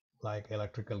 like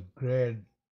electrical grid.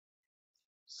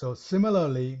 So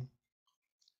similarly,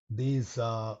 these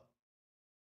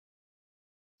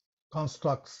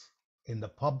constructs in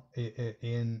the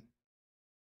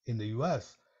in the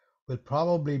US will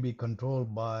probably be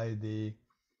controlled by the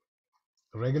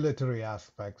regulatory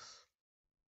aspects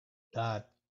that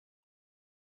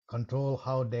control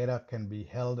how data can be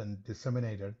held and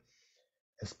disseminated,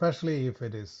 especially if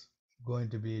it is going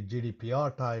to be a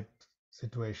GDPR type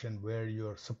situation where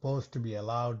you're supposed to be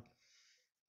allowed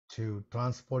to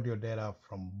transport your data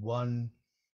from one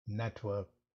network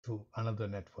to another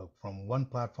network, from one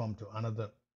platform to another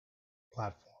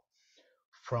platform,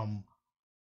 from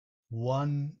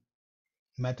one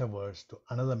metaverse to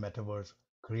another metaverse,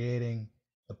 creating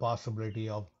the possibility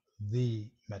of the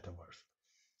metaverse.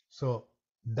 So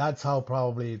that's how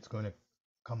probably it's going to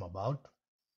come about.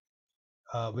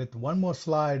 With one more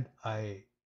slide, I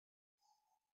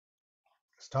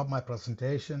stop my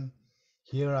presentation.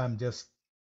 Here I'm just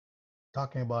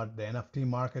talking about the NFT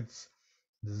markets.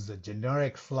 This is a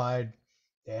generic slide.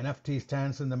 The NFT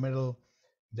stands in the middle.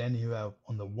 Then you have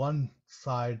on the one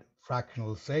side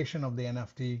fractionalization of the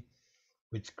NFT,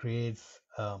 which creates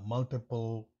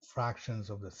multiple fractions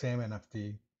of the same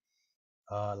NFT.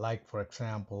 Like, for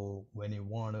example, when you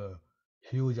want a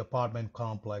huge apartment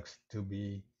complex to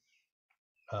be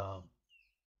uh,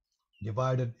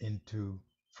 divided into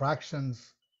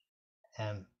fractions,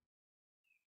 and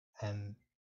and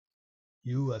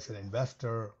you as an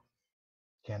investor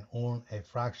can own a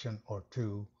fraction or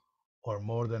two or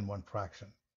more than one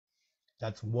fraction.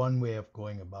 That's one way of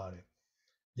going about it.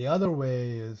 The other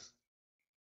way is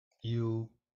you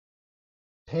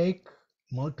take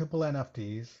multiple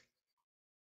NFTs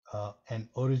and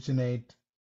originate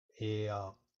a,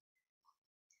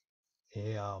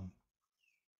 a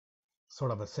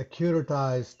sort of a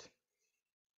securitized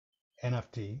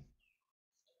NFT,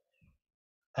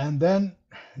 and then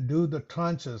do the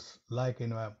tranches like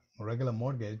in a regular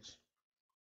mortgage,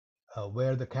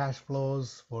 where the cash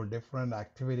flows for different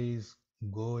activities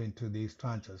go into these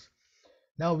tranches.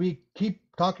 Now we keep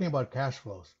talking about cash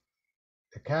flows.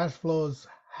 The cash flows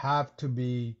have to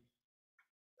be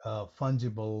a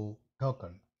fungible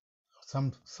token,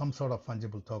 some sort of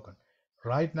fungible token.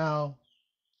 Right now,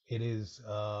 it is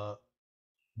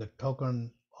the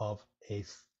token of a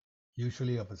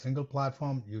usually of a single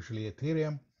platform, usually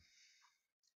Ethereum,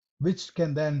 which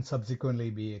can then subsequently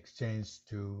be exchanged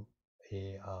to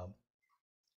a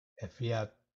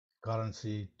fiat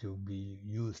currency to be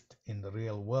used in the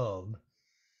real world.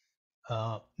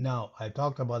 Now, I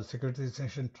talked about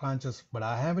securitization tranches, but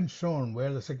I haven't shown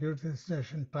where the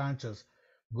securitization tranches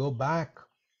go back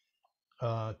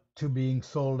to being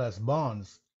sold as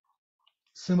bonds.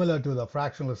 Similar to the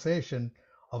fractionalization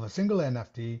of a single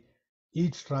NFT,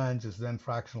 each tranche is then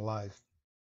fractionalized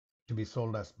to be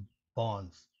sold as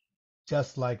bonds,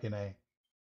 just like in a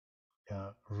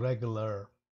regular,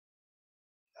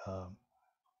 um,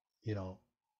 you know,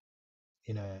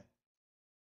 in a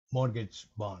mortgage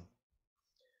bond.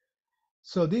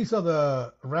 So these are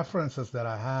the references that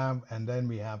I have, and then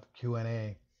we have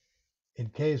Q&A. In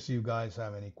case you guys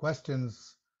have any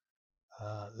questions,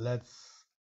 let's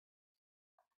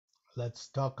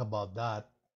talk about that.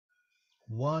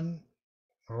 One,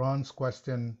 Ron's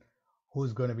question,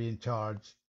 who's going to be in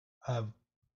charge? I've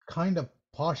kind of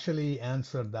partially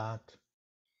answered that.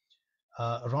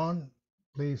 Ron,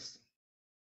 please.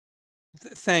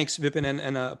 Thanks, Vipin,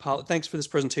 and thanks for this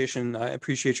presentation. I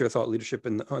appreciate your thought leadership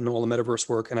and all the metaverse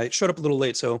work. And I showed up a little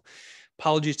late, so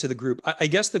apologies to the group. I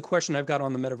guess the question I've got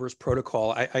on the metaverse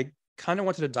protocol, I kind of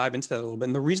wanted to dive into that a little bit.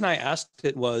 And the reason I asked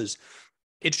it was,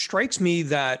 it strikes me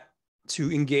that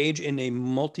to engage in a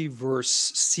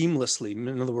multiverse seamlessly,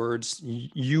 in other words,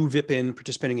 you, Vipin,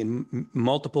 participating in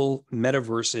multiple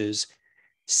metaverses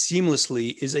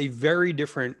seamlessly is a very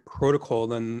different protocol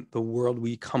than the world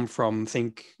we come from.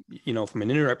 Think, from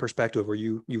an internet perspective, where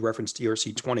you referenced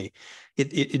ERC20,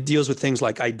 it deals with things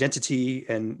like identity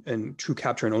and true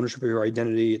capture and ownership of your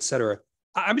identity, et cetera.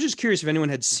 I'm just curious if anyone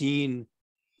had seen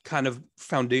kind of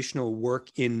foundational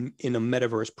work in a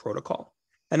metaverse protocol.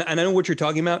 And I know what you're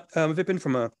talking about, Vipin,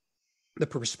 from the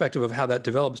perspective of how that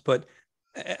develops, but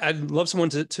I'd love someone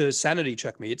to sanity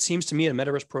check me. It seems to me a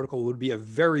Metaverse protocol would be a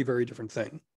very, very different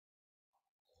thing.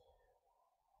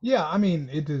 Yeah, I mean,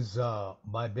 it is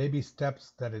by baby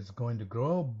steps that it's going to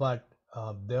grow, but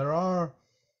there are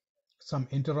some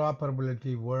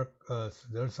interoperability work.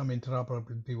 There's some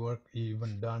interoperability work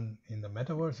even done in the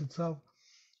metaverse itself,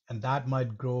 and that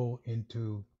might grow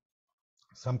into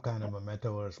some kind of a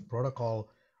metaverse protocol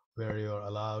where you're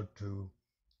allowed to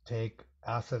take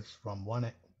assets from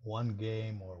one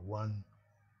game or one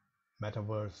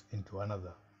metaverse into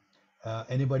another.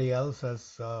 Anybody else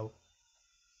has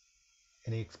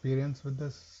any experience with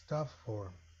this stuff,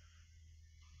 or?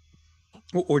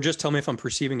 Or just tell me if I'm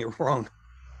perceiving it wrong.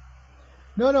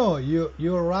 No,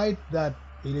 you're right that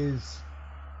it is.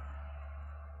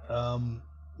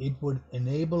 It would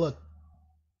enable a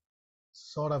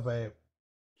sort of a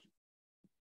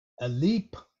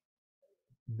leap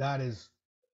that is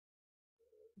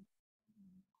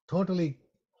totally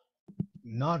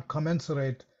not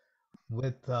commensurate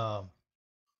with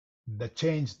the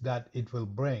change that it will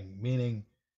bring. Meaning,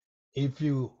 if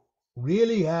you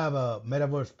really have a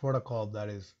metaverse protocol that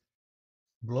is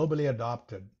globally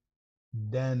adopted,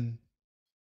 then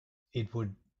it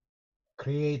would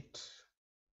create,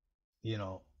 you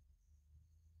know,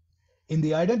 in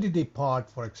the identity part,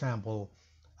 for example,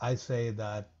 I say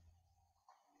that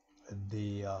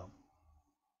the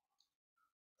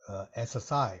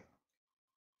SSI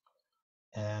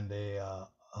and a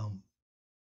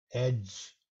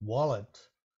edge wallet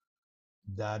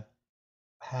that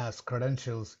has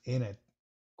credentials in it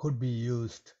could be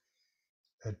used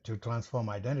to transform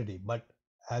identity. But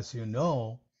as you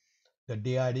know, the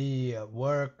DID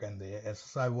work and the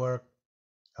SSI work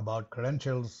about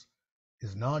credentials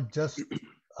is not just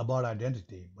about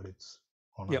identity, but it's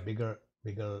on a Yep.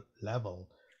 bigger level.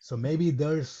 So maybe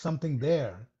there's something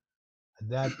there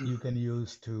that you can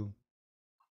use to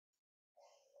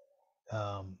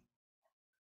um,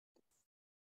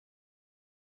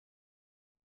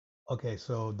 okay,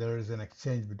 so there is an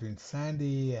exchange between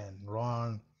Sandy and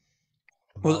Ron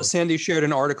Well, about Sandy shared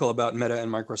an article about Meta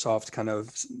and Microsoft kind of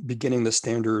beginning the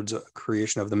standards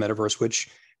creation of the metaverse, which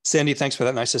Sandy, thanks for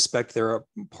that. And I suspect there are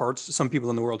some people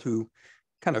in the world who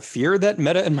kind of fear that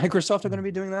Meta and Microsoft are going to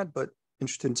be doing that, but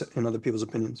interested in other people's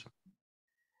opinions.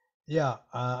 yeah,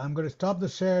 I'm going to stop the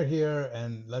share here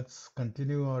and let's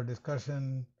continue our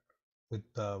discussion with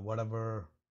whatever,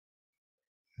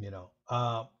 you know.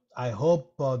 I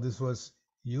hope this was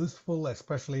useful,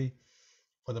 especially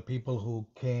for the people who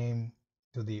came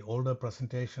to the older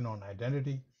presentation on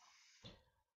identity.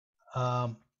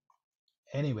 Um,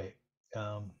 anyway,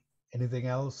 anything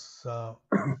else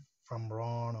from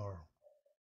Ron or?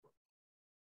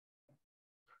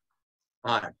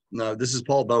 Hi, no, this is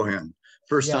Paul Bohan.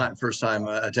 First Yeah. time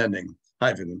attending.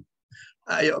 Hi, Vipin.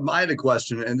 I had a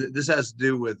question, and this has to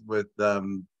do with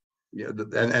you know,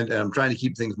 and I'm trying to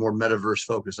keep things more metaverse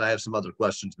focused. I have some other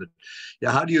questions, but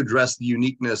yeah, how do you address the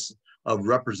uniqueness of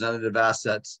representative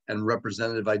assets and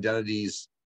representative identities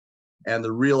and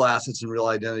the real assets and real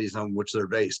identities on which they're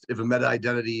based? If a meta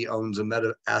identity owns a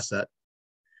meta asset,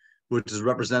 which is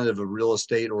representative of real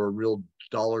estate or a real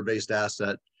dollar-based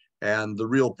asset, and the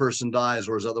real person dies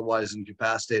or is otherwise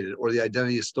incapacitated, or the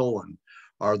identity is stolen,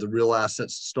 are the real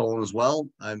assets stolen as well?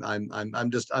 I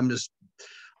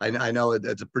know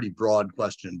it's a pretty broad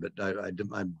question, but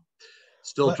I'm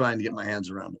still trying to get my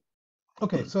hands around it.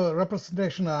 Okay, so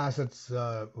representation assets,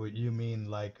 you mean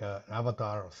like an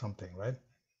avatar or something, right?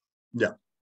 Yeah.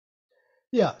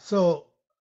 Yeah, so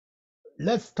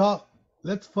let's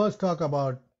first talk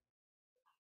about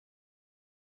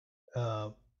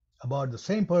the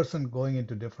same person going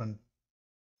into different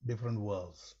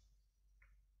worlds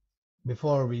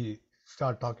before we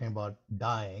start talking about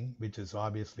dying, which is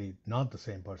obviously not the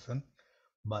same person,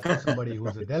 but somebody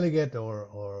who's a delegate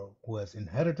or who has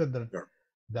inherited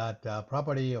that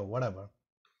property or whatever.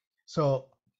 So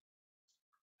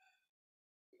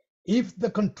if the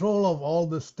control of all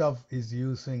this stuff is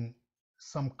using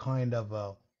some kind of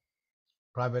a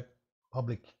private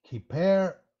public key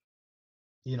pair,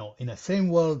 in a same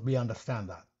world, we understand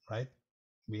that, right?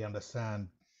 We understand,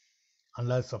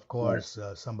 unless of course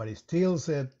somebody steals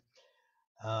it,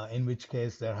 in which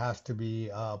case there has to be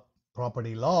a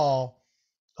property law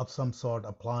of some sort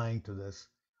applying to this.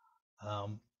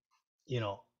 um,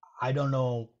 I don't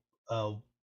know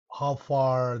how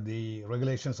far the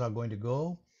regulations are going to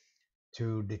go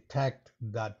to detect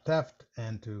that theft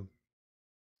and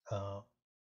uh,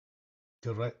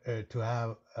 to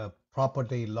have a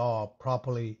property law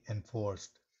properly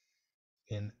enforced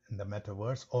in the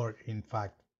metaverse, or in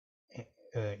fact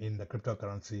in the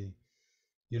cryptocurrency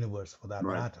universe for that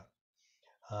matter.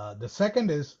 The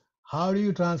second is, how do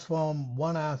you transform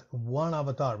one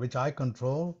avatar, which I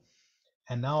control,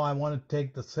 and now I want to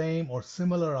take the same or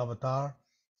similar avatar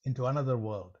into another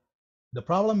world? The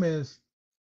problem is,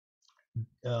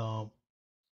 uh,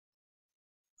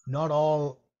 not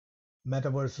all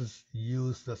metaverses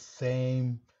use the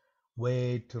same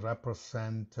way to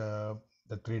represent the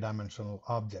three-dimensional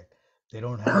object. They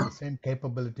don't have the same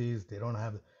capabilities. They don't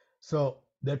have, so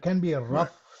there can be a Right.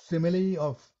 rough simile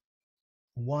of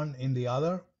one in the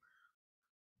other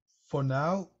for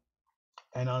now,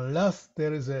 and unless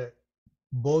there is a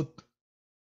both.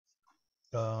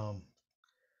 Um,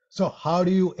 so how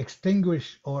do you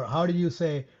extinguish, or how do you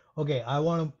say, okay, I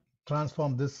want to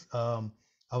transform this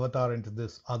avatar into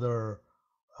this other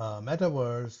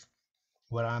metaverse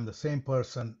where I'm the same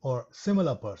person or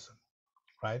similar person,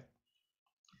 right?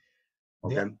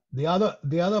 Okay. The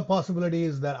other possibility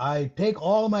is that I take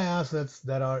all my assets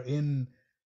that are in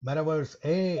metaverse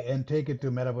A and take it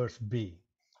to metaverse B,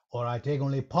 or I take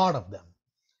only part of them.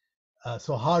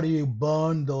 So how do you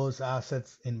burn those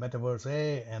assets in metaverse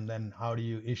A, and then how do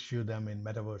you issue them in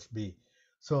metaverse B?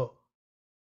 So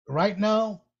right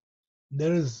now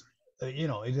there is,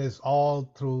 it is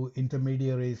all through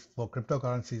intermediaries. For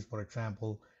cryptocurrencies, for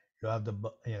example, you have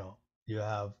you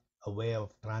have a way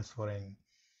of transferring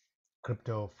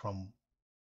crypto from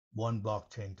one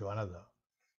blockchain to another,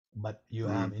 but you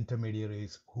have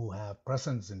intermediaries who have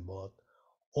presence in both,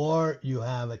 or you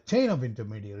have a chain of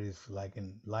intermediaries like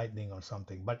in Lightning or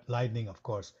something. But Lightning, of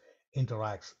course,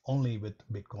 interacts only with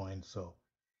Bitcoin, so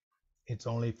it's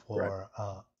only Right. for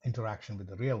interaction with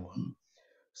the real world.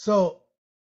 So,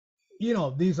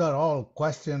 these are all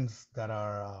questions that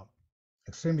are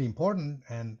extremely important,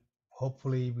 and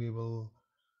hopefully we will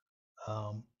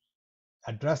um,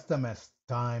 address them as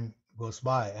time goes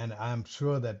by. And I'm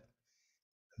sure that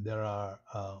there are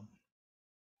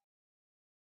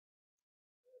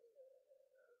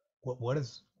what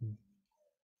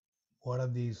are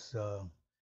these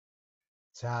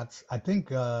chats? I think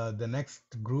the next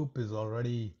group is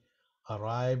already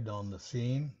arrived on the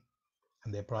scene,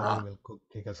 and they probably will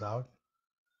kick us out.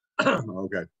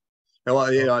 Okay. Well,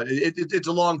 it's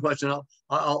a long question.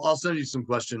 I'll send you some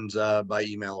questions by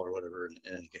email or whatever. In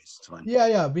any case, it's fine.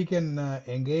 Yeah, we can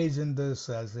engage in this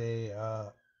as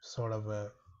a sort of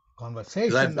a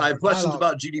conversation I or have questions dialogue.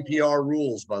 about GDPR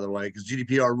rules, by the way, because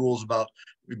GDPR rules about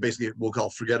basically we'll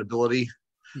call forgettability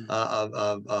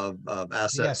of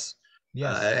assets.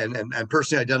 Yes. And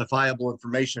personally identifiable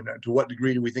information. To what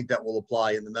degree do we think that will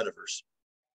apply in the metaverse?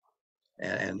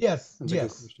 And Yes. That's a good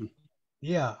question.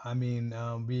 Yeah, I mean,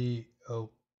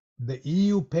 the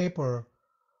EU paper,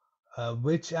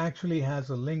 which actually has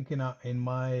a link in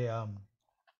my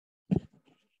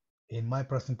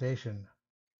presentation,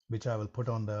 which I will put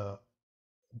on the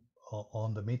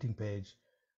meeting page,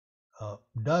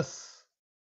 does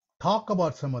talk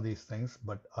about some of these things,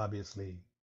 but obviously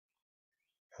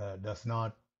does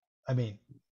not. I mean,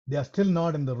 they are still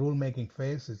not in the rulemaking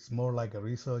phase. It's more like a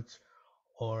research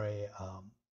or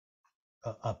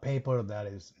a paper that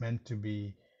is meant to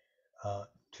be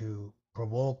to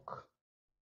provoke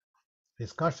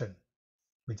discussion,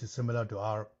 which is similar to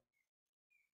our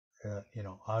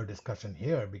discussion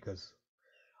here. Because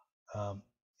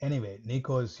anyway,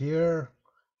 Nico is here,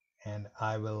 and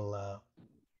I will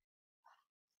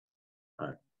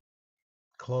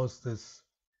close this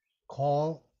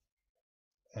call,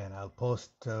 and I'll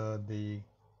post the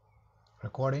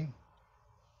recording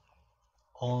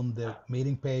on the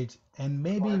meeting page, and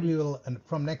maybe we will, and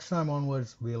from next time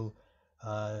onwards, we'll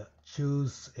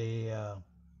choose a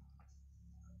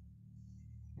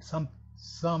some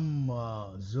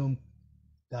Zoom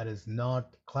that is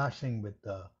not clashing with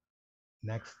the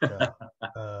next you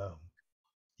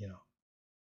know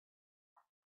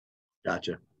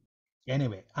gotcha.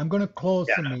 anyway, I'm going to close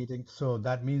the meeting, so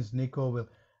that means Nico will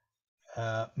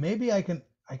maybe I can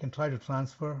try to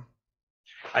transfer.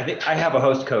 I think I have a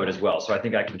host code as well, so I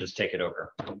think I can just take it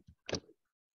over.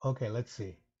 Okay, let's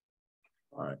see.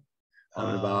 All right.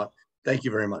 Thank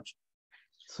you very much.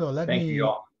 So Thank you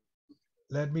all.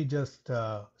 let me just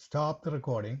stop the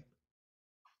recording.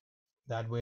 That way